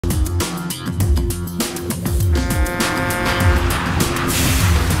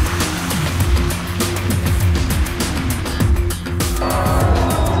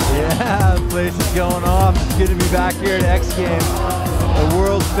congratulations going off. It's good to be back here at X Games, the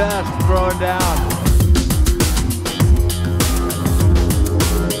world's best throwing down.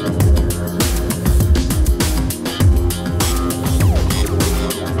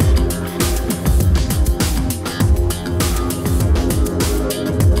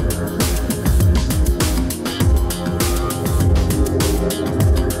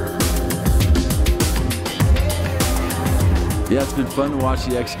 Yeah, it's been fun to watch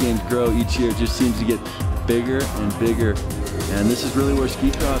the X Games grow each year. It just seems to get bigger and bigger. And this is really where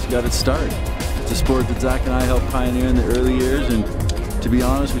ski cross got its start. It's a sport that Zach and I helped pioneer in the early years. And to be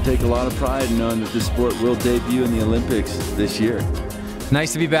honest, we take a lot of pride in knowing that this sport will debut in the Olympics this year.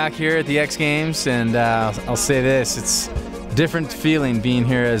 Nice to be back here at the X Games. And I'll say this, it's a different feeling being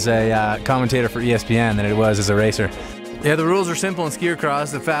here as a commentator for ESPN than it was as a racer. Yeah, the rules are simple in ski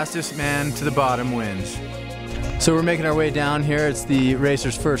cross. The fastest man to the bottom wins. So we're making our way down here. It's the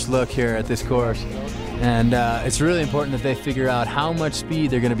racers' first look here at this course. And it's really important that they figure out how much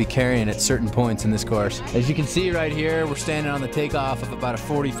speed they're going to be carrying at certain points in this course. As you can see right here, we're standing on the takeoff of about a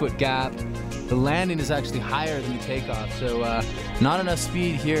 40-foot gap. The landing is actually higher than the takeoff, so not enough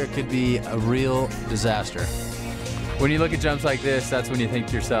speed here could be a real disaster. When you look at jumps like this, that's when you think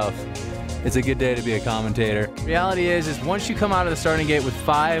to yourself, it's a good day to be a commentator. Reality is once you come out of the starting gate with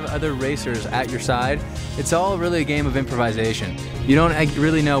 5 other racers at your side, it's all really a game of improvisation. You don't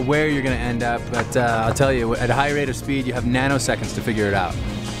really know where you're going to end up, but I'll tell you, at a high rate of speed, you have nanoseconds to figure it out.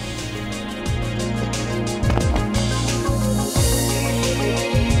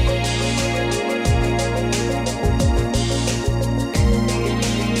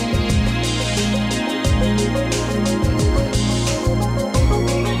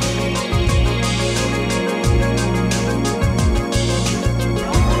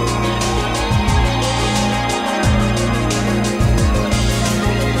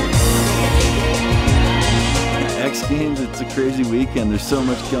 X Games, it's a crazy weekend. There's so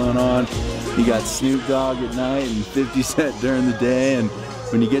much going on. You got Snoop Dogg at night and 50 Cent during the day, and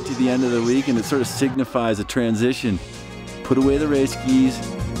when you get to the end of the weekend, it sort of signifies a transition. Put away the race skis,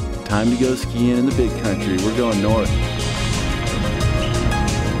 time to go skiing in the big country. We're going north.